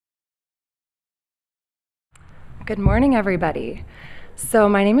Good morning, everybody. So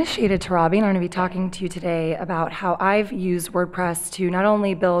my name is Shayda Torabi, and I'm going to be talking to you today about how I've used WordPress to not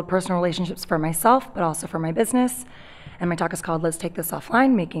only build personal relationships for myself, but also for my business. And my talk is called Let's Take This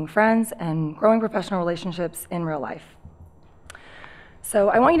Offline, Making Friends and Growing Professional Relationships in Real Life. So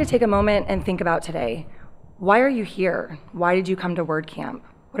I want you to take a moment and think about today. Why are you here? Why did you come to WordCamp?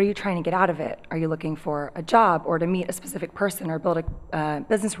 What are you trying to get out of it? Are you looking for a job or to meet a specific person or build a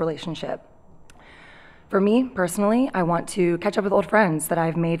business relationship? For me, personally, I want to catch up with old friends that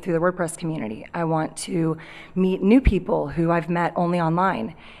I've made through the WordPress community. I want to meet new people who I've met only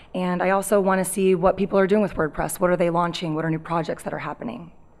online. And I also want to see what people are doing with WordPress. What are they launching? What are new projects that are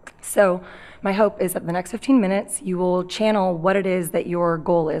happening? So my hope is that in the next 15 minutes, you will channel what it is that your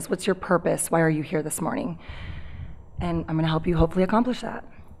goal is. What's your purpose? Why are you here this morning? And I'm going to help you hopefully accomplish that.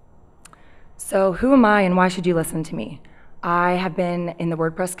 So who am I and why should you listen to me? I have been in the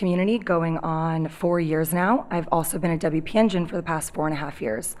WordPress community going on 4 years now. I've also been at WP Engine for the past 4.5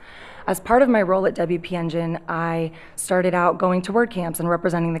 years. As part of my role at WP Engine, I started out going to WordCamps and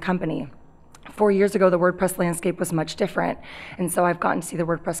representing the company. 4 years ago, the WordPress landscape was much different, and so I've gotten to see the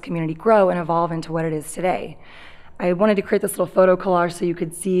WordPress community grow and evolve into what it is today. I wanted to create this little photo collage so you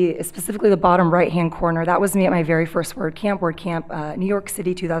could see specifically the bottom right-hand corner. That was me at my very first WordCamp, New York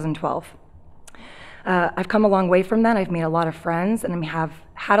City, 2012. I've come a long way from that. I've made a lot of friends, and I have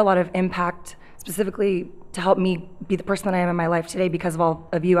had a lot of impact specifically to help me be the person that I am in my life today because of all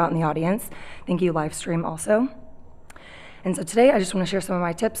of you out in the audience. Thank you, live stream also. And so today I just want to share some of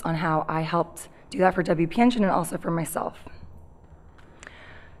my tips on how I helped do that for WP Engine and also for myself.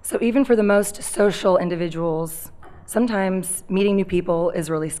 So even for the most social individuals, sometimes meeting new people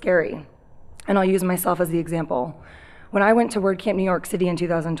is really scary. And I'll use myself as the example. When I went to WordCamp New York City in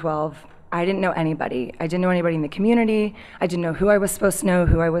 2012, I didn't know anybody. I didn't know anybody in the community. I didn't know who I was supposed to know,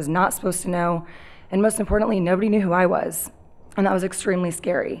 who I was not supposed to know. And most importantly, nobody knew who I was. And that was extremely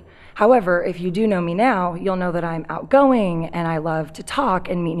scary. However, if you do know me now, you'll know that I'm outgoing and I love to talk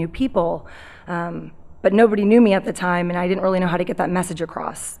and meet new people. But nobody knew me at the time, and I didn't really know how to get that message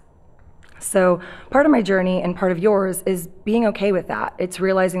across. So part of my journey and part of yours is being okay with that. It's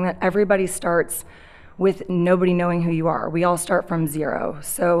realizing that everybody starts with nobody knowing who you are. We all start from zero.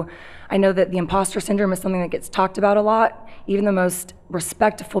 So I know that the imposter syndrome is something that gets talked about a lot. Even the most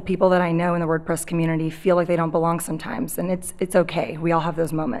respectful people that I know in the WordPress community feel like they don't belong sometimes, and it's okay. We all have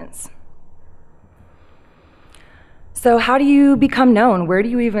those moments. So how do you become known? Where do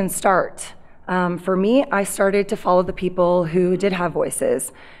you even start? For me, I started to follow the people who did have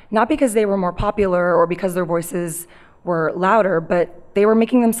voices, not because they were more popular or because their voices were louder, but they were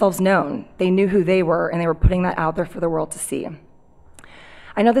making themselves known. They knew who they were, and they were putting that out there for the world to see.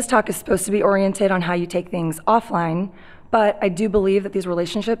 I know this talk is supposed to be oriented on how you take things offline, but I do believe that these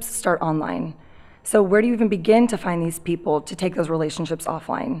relationships start online. So where do you even begin to find these people to take those relationships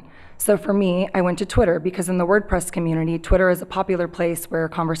offline? So for me, I went to Twitter because in the WordPress community, Twitter is a popular place where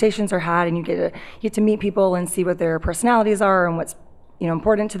conversations are had and you get to meet people and see what their personalities are and what's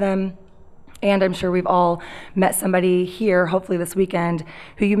important to them. And I'm sure we've all met somebody here, hopefully this weekend,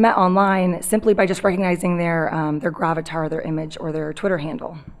 who you met online simply by just recognizing their gravatar, their image, or their Twitter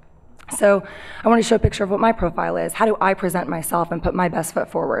handle. So I want to show a picture of what my profile is. How do I present myself and put my best foot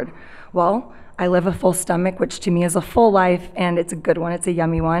forward? Well, I live a full stomach, which to me is a full life, and it's a good one. It's a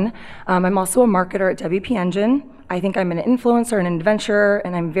yummy one. I'm also a marketer at WP Engine. I think I'm an influencer, an adventurer,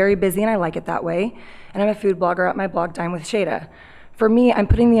 and I'm very busy, and I like it that way. And I'm a food blogger at my blog, Dine with Shayda. For me, I'm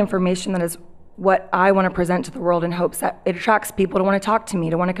putting the information that is what I want to present to the world in hopes that it attracts people to want to talk to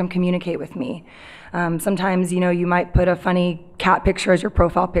me, to want to come communicate with me. Sometimes, you might put a funny cat picture as your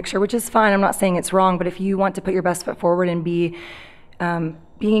profile picture, which is fine. I'm not saying it's wrong, but if you want to put your best foot forward and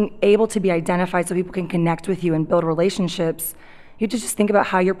being able to be identified so people can connect with you and build relationships, you have to just think about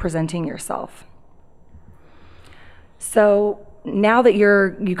how you're presenting yourself. So now that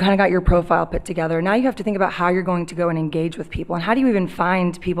you kind of got your profile put together, now you have to think about how you're going to go and engage with people, and how do you even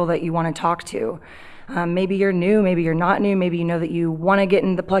find people that you want to talk to? Maybe you're new, maybe you're not new, maybe you know that you want to get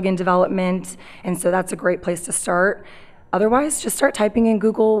into plugin development, and so that's a great place to start. Otherwise, just start typing in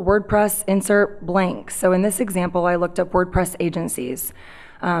Google WordPress insert blank. So in this example, I looked up WordPress agencies.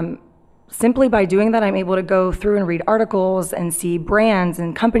 Simply by doing that, I'm able to go through and read articles and see brands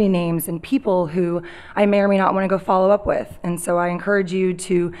and company names and people who I may or may not want to go follow up with. And so I encourage you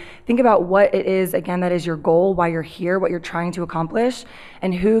to think about what it is, again, that is your goal, why you're here, what you're trying to accomplish,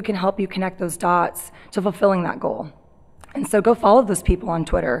 and who can help you connect those dots to fulfilling that goal. And so go follow those people on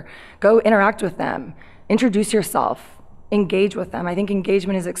Twitter. Go interact with them. Introduce yourself. engage with them. I think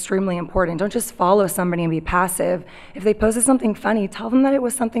engagement is extremely important. Don't just follow somebody and be passive. If they posted something funny, tell them that it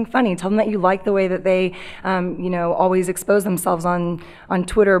was something funny. Tell them that you like the way that they, always expose themselves on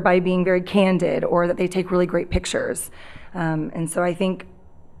Twitter by being very candid, or that they take really great pictures. And so I think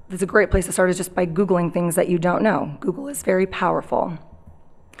it's a great place to start is just by Googling things that you don't know. Google is very powerful.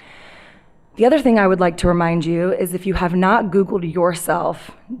 The other thing I would like to remind you is if you have not Googled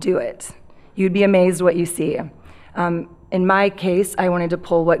yourself, do it. You'd be amazed what you see. In my case, I wanted to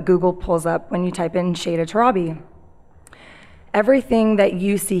pull what Google pulls up when you type in Shayda Torabi. Everything that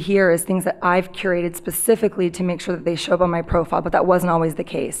you see here is things that I've curated specifically to make sure that they show up on my profile, but that wasn't always the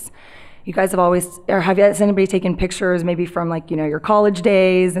case. You guys has anybody taken pictures maybe from your college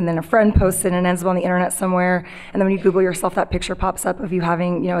days, and then a friend posts it and it ends up on the internet somewhere, and then when you Google yourself, that picture pops up of you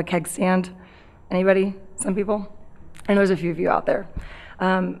having, a keg stand? Anybody? Some people? I know there's a few of you out there.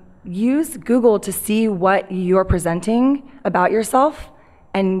 Use Google to see what you're presenting about yourself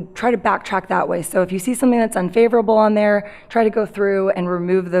and try to backtrack that way. So if you see something that's unfavorable on there, try to go through and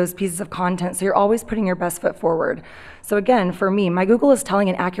remove those pieces of content so you're always putting your best foot forward. So again, for me, my Google is telling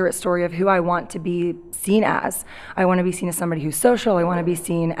an accurate story of who I want to be seen as. I want to be seen as somebody who's social. I want to be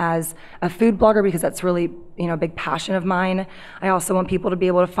seen as a food blogger because that's really a big passion of mine. I also want people to be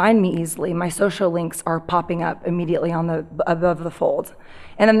able to find me easily. My social links are popping up immediately on above the fold.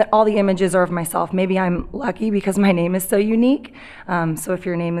 And then all the images are of myself. Maybe I'm lucky because my name is so unique. So if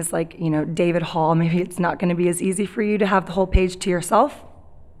your name is David Hall, maybe it's not going to be as easy for you to have the whole page to yourself.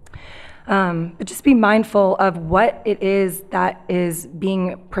 But just be mindful of what it is that is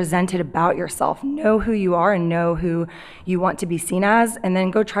being presented about yourself. Know who you are and know who you want to be seen as, and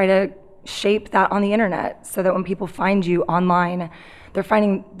then go try to shape that on the internet so that when people find you online, they're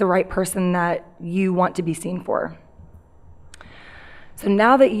finding the right person that you want to be seen for. So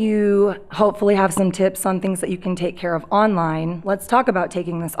now that you hopefully have some tips on things that you can take care of online, let's talk about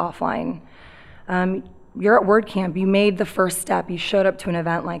taking this offline. You're at WordCamp, you made the first step, you showed up to an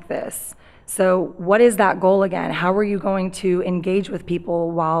event like this. So what is that goal again? How are you going to engage with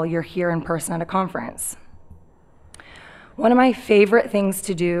people while you're here in person at a conference? One of my favorite things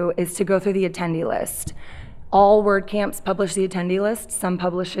to do is to go through the attendee list. All WordCamps publish the attendee list. Some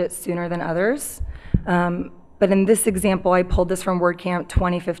publish it sooner than others. But in this example, I pulled this from WordCamp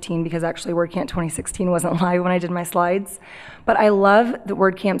 2015 because actually WordCamp 2016 wasn't live when I did my slides. But I love that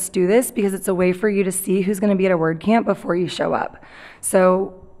WordCamps do this because it's a way for you to see who's going to be at a WordCamp before you show up.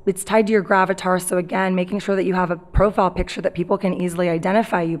 So it's tied to your gravatar, so again, making sure that you have a profile picture that people can easily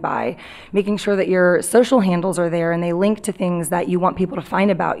identify you by, making sure that your social handles are there and they link to things that you want people to find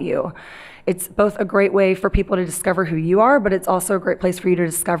about you. It's both a great way for people to discover who you are, but it's also a great place for you to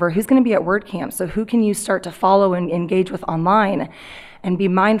discover who's going to be at WordCamp. So who can you start to follow and engage with online, and be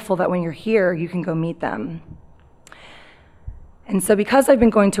mindful that when you're here, you can go meet them. And so because I've been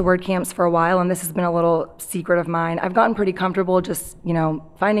going to WordCamps for a while, and this has been a little secret of mine, I've gotten pretty comfortable just,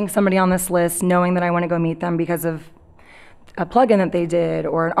 finding somebody on this list, knowing that I want to go meet them because of a plugin that they did,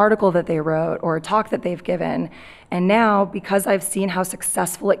 or an article that they wrote, or a talk that they've given. And now, because I've seen how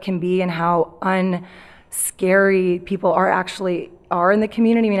successful it can be and how unscary people are in the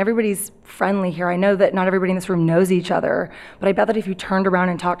community. I mean, everybody's friendly here. I know that not everybody in this room knows each other, but I bet that if you turned around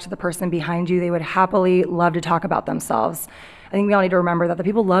and talked to the person behind you, they would happily love to talk about themselves. I think we all need to remember that the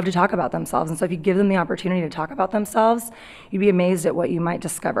people love to talk about themselves, and so if you give them the opportunity to talk about themselves, you'd be amazed at what you might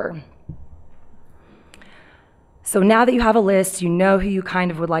discover. So now that you have a list, you know who you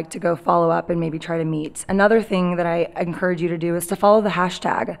kind of would like to go follow up and maybe try to meet. Another thing that I encourage you to do is to follow the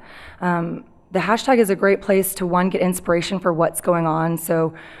hashtag. The hashtag is a great place to, one, get inspiration for what's going on.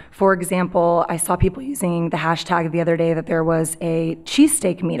 So, for example, I saw people using the hashtag the other day that there was a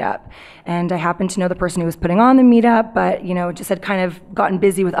cheesesteak meetup. And I happened to know the person who was putting on the meetup, but just had kind of gotten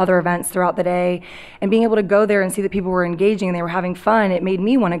busy with other events throughout the day. And being able to go there and see that people were engaging and they were having fun, it made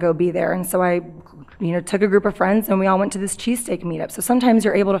me want to go be there. And so I took a group of friends and we all went to this cheesesteak meetup. So sometimes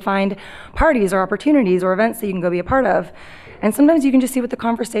you're able to find parties or opportunities or events that you can go be a part of. And sometimes you can just see what the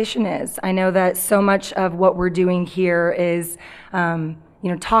conversation is. I know that so much of what we're doing here is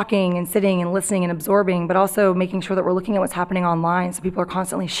talking and sitting and listening and absorbing, but also making sure that we're looking at what's happening online, so people are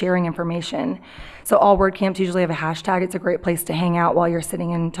constantly sharing information. So all WordCamps usually have a hashtag. It's a great place to hang out while you're sitting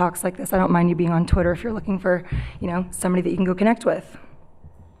in talks like this. I don't mind you being on Twitter if you're looking for somebody that you can go connect with.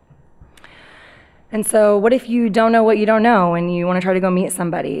 And so what if you don't know what you don't know and you want to try to go meet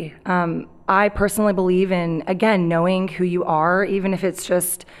somebody? I personally believe in, again, knowing who you are, even if it's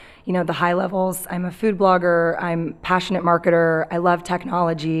just the high levels. I'm a food blogger, I'm a passionate marketer, I love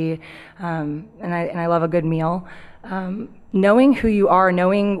technology, and I love a good meal. Knowing who you are,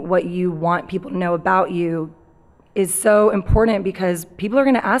 knowing what you want people to know about you is so important because people are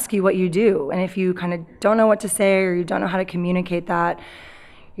going to ask you what you do. And if you kind of don't know what to say or you don't know how to communicate that,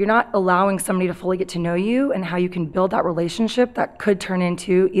 you're not allowing somebody to fully get to know you and how you can build that relationship that could turn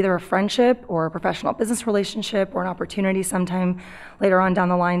into either a friendship or a professional business relationship or an opportunity sometime later on down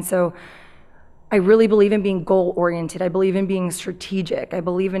the line. So I really believe in being goal-oriented. I believe in being strategic. I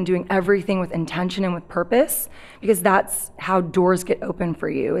believe in doing everything with intention and with purpose, because that's how doors get open for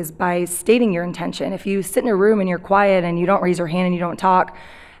you, is by stating your intention. If you sit in a room and you're quiet and you don't raise your hand and you don't talk,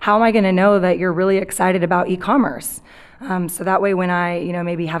 how am I going to know that you're really excited about e-commerce? So that way when I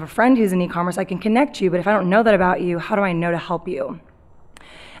maybe have a friend who's in e-commerce, I can connect you. But if I don't know that about you, how do I know to help you?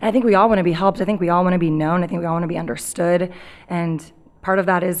 And I think we all want to be helped. I think we all want to be known. I think we all want to be understood. And part of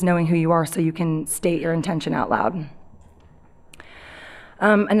that is knowing who you are so you can state your intention out loud.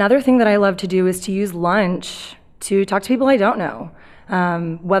 Another thing that I love to do is to use lunch to talk to people I don't know.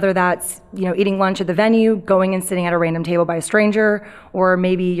 Whether that's eating lunch at the venue, going and sitting at a random table by a stranger, or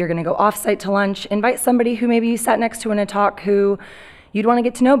maybe you're going to go off-site to lunch. Invite somebody who maybe you sat next to in a talk who you'd want to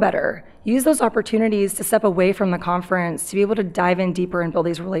get to know better. Use those opportunities to step away from the conference to be able to dive in deeper and build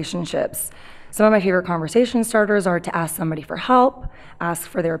these relationships. Some of my favorite conversation starters are to ask somebody for help, ask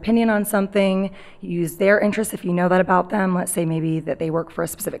for their opinion on something, use their interests if you know that about them. Let's say maybe that they work for a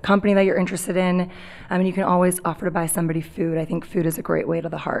specific company that you're interested in. And you can always offer to buy somebody food. I think food is a great way to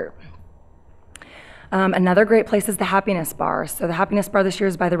the heart. Another great place is the Happiness Bar. So the Happiness Bar this year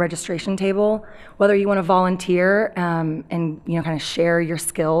is by the registration table. Whether you want to volunteer and kind of share your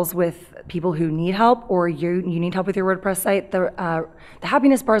skills with people who need help, or you need help with your WordPress site, the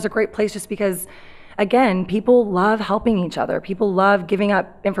Happiness Bar is a great place just because, again, people love helping each other. People love giving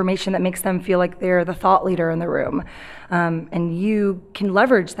up information that makes them feel like they're the thought leader in the room. And you can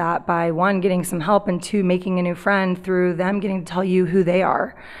leverage that by, one, getting some help, and two, making a new friend through them getting to tell you who they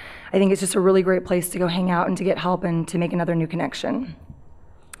are. I think it's just a really great place to go hang out and to get help and to make another new connection.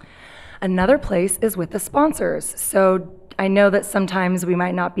 Another place is with the sponsors. So I know that sometimes we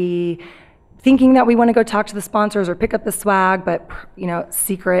might not be thinking that we want to go talk to the sponsors or pick up the swag, but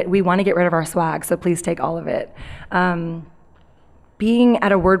secret, we want to get rid of our swag, so please take all of it. Being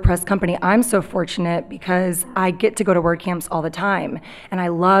at a WordPress company, I'm so fortunate because I get to go to WordCamps all the time. And I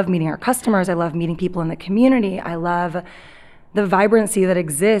love meeting our customers. I love meeting people in the community. I love the vibrancy that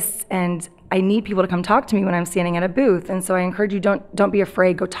exists, and I need people to come talk to me when I'm standing at a booth. And so I encourage you, don't be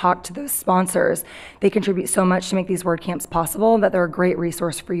afraid, go talk to those sponsors. They contribute so much to make these WordCamps possible that they're a great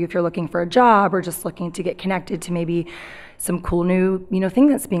resource for you if you're looking for a job or just looking to get connected to maybe some cool new thing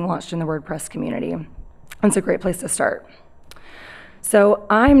that's being launched in the WordPress community. And it's a great place to start. So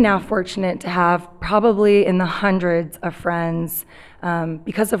I'm now fortunate to have probably in the hundreds of friends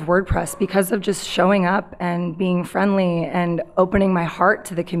because of WordPress, because of just showing up and being friendly and opening my heart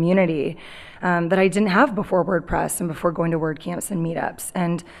to the community that I didn't have before WordPress and before going to WordCamps and meetups.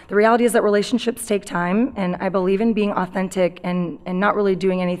 And the reality is that relationships take time, and I believe in being authentic and not really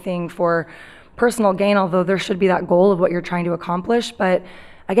doing anything for personal gain, although there should be that goal of what you're trying to accomplish. But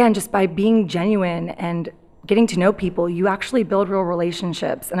again, just by being genuine and getting to know people, you actually build real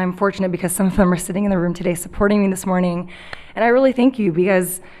relationships. And I'm fortunate because some of them are sitting in the room today supporting me this morning. And I really thank you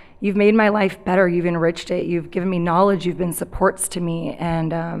because you've made my life better. You've enriched it. You've given me knowledge. You've been supports to me.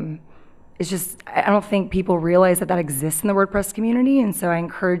 And it's just, I don't think people realize that exists in the WordPress community. And so I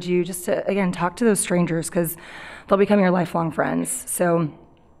encourage you just to, again, talk to those strangers because they'll become your lifelong friends. So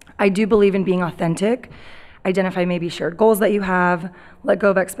I do believe in being authentic. Identify maybe shared goals that you have. Let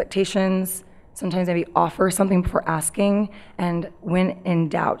go of expectations. Sometimes maybe offer something before asking, and when in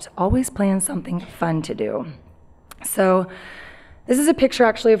doubt, always plan something fun to do. So this is a picture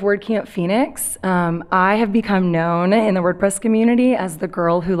actually of WordCamp Phoenix. I have become known in the WordPress community as the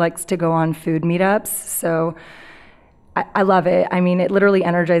girl who likes to go on food meetups. So I love it. I mean, it literally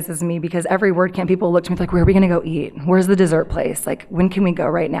energizes me because every WordCamp people look to me like, where are we gonna go eat? Where's the dessert place? Like, when can we go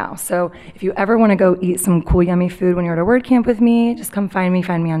right now? So if you ever wanna go eat some cool, yummy food when you're at a WordCamp with me, just come find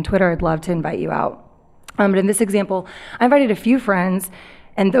me on Twitter. I'd love to invite you out. But in this example, I invited a few friends,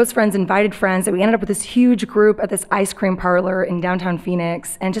 and those friends invited friends, and we ended up with this huge group at this ice cream parlor in downtown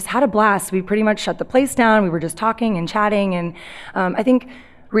Phoenix and just had a blast. We pretty much shut the place down. We were just talking and chatting, and I think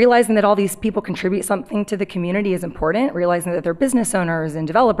realizing that all these people contribute something to the community is important, realizing that they're business owners and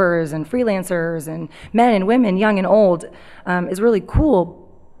developers and freelancers and men and women, young and old, is really cool.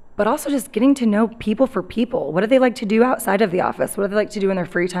 But also just getting to know people for people. What do they like to do outside of the office? What do they like to do in their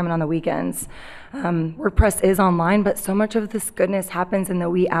free time and on the weekends? WordPress is online, but so much of this goodness happens in the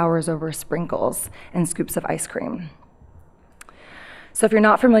wee hours over sprinkles and scoops of ice cream. So if you're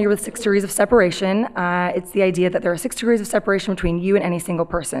not familiar with 6 degrees of separation, it's the idea that there are 6 degrees of separation between you and any single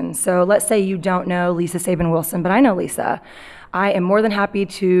person. So let's say you don't know Lisa Sabin Wilson, but I know Lisa. I am more than happy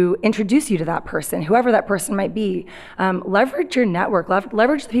to introduce you to that person, whoever that person might be. Leverage your network,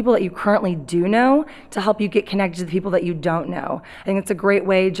 leverage the people that you currently do know to help you get connected to the people that you don't know. I think it's a great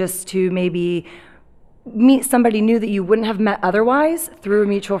way just to maybe meet somebody new that you wouldn't have met otherwise through a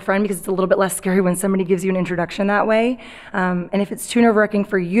mutual friend, because it's a little bit less scary when somebody gives you an introduction that way. And if it's too nerve-wracking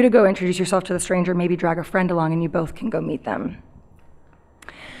for you to go introduce yourself to the stranger, maybe drag a friend along and you both can go meet them.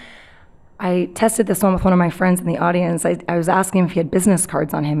 I tested this one with one of my friends in the audience. I was asking him if he had business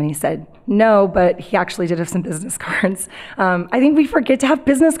cards on him, and he said no, but he actually did have some business cards. I think we forget to have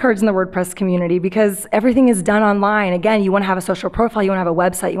business cards in the WordPress community because everything is done online. Again, you want to have a social profile, you want to have a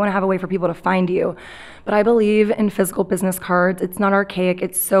website, you want to have a way for people to find you. But I believe in physical business cards. It's not archaic,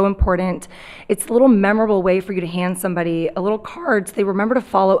 it's so important. It's a little memorable way for you to hand somebody a little card so they remember to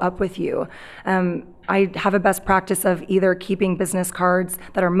follow up with you. I have a best practice of either keeping business cards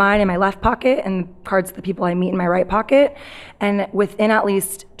that are mine in my left pocket and cards of the people I meet in my right pocket. And within at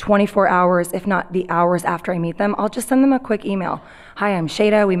least 24 hours, if not the hours after I meet them, I'll just send them a quick email. Hi, I'm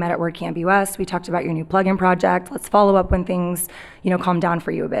Shayda. We met at WordCamp US. We talked about your new plugin project. Let's follow up when things, calm down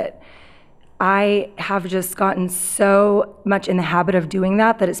for you a bit. I have just gotten so much in the habit of doing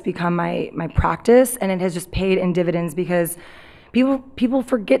that it's become my practice, and it has just paid in dividends because people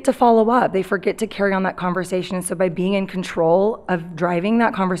forget to follow up. They forget to carry on that conversation. And so by being in control of driving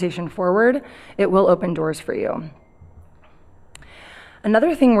that conversation forward, it will open doors for you.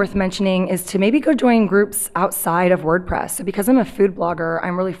 Another thing worth mentioning is to maybe go join groups outside of WordPress. So because I'm a food blogger,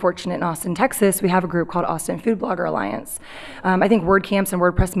 I'm really fortunate in Austin, Texas. We have a group called Austin Food Blogger Alliance. I think WordCamps and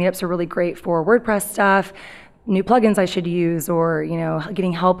WordPress meetups are really great for WordPress stuff, new plugins I should use, or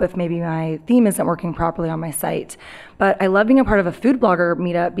getting help if maybe my theme isn't working properly on my site. But I love being a part of a food blogger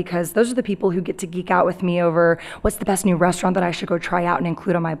meetup because those are the people who get to geek out with me over what's the best new restaurant that I should go try out and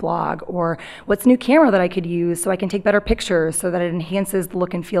include on my blog, or what's new camera that I could use so I can take better pictures so that it enhances the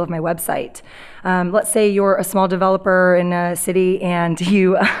look and feel of my website. Let's say you're a small developer in a city and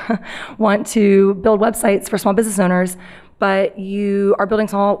you want to build websites for small business owners, but you are building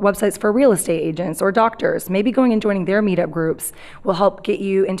small websites for real estate agents or doctors. Maybe going and joining their meetup groups will help get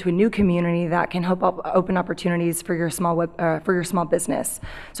you into a new community that can help open opportunities for your small business.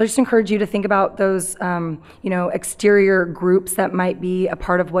 So I just encourage you to think about those exterior groups that might be a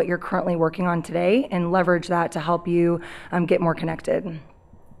part of what you're currently working on today, and leverage that to help you get more connected.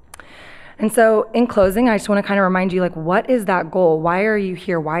 And so in closing, I just want to kind of remind you, what is that goal? Why are you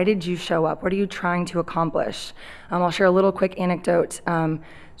here? Why did you show up? What are you trying to accomplish? I'll share a little quick anecdote.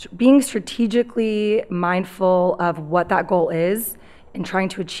 Being strategically mindful of what that goal is and trying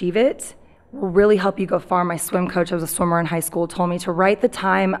to achieve it will really help you go far. My swim coach, I was a swimmer in high school, told me to write the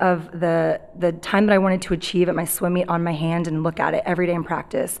time of the time that I wanted to achieve at my swim meet on my hand and look at it every day in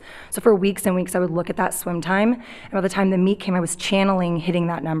practice. So for weeks and weeks, I would look at that swim time, and by the time the meet came, I was channeling hitting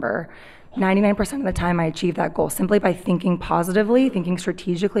that number. 99% of the time I achieved that goal simply by thinking positively, thinking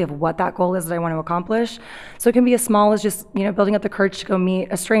strategically of what that goal is that I want to accomplish. So it can be as small as just building up the courage to go meet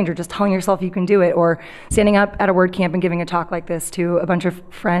a stranger, just telling yourself you can do it, or standing up at a WordCamp and giving a talk like this to a bunch of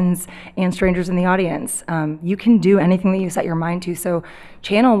friends and strangers in the audience. You can do anything that you set your mind to, so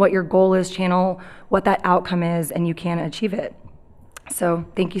channel what your goal is, channel what that outcome is, and you can achieve it. So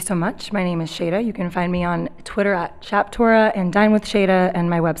thank you so much. My name is Shayda. You can find me on Twitter at Chaptora and Dine with Shayda, and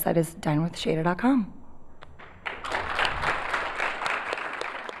my website is dinewithshayda.com.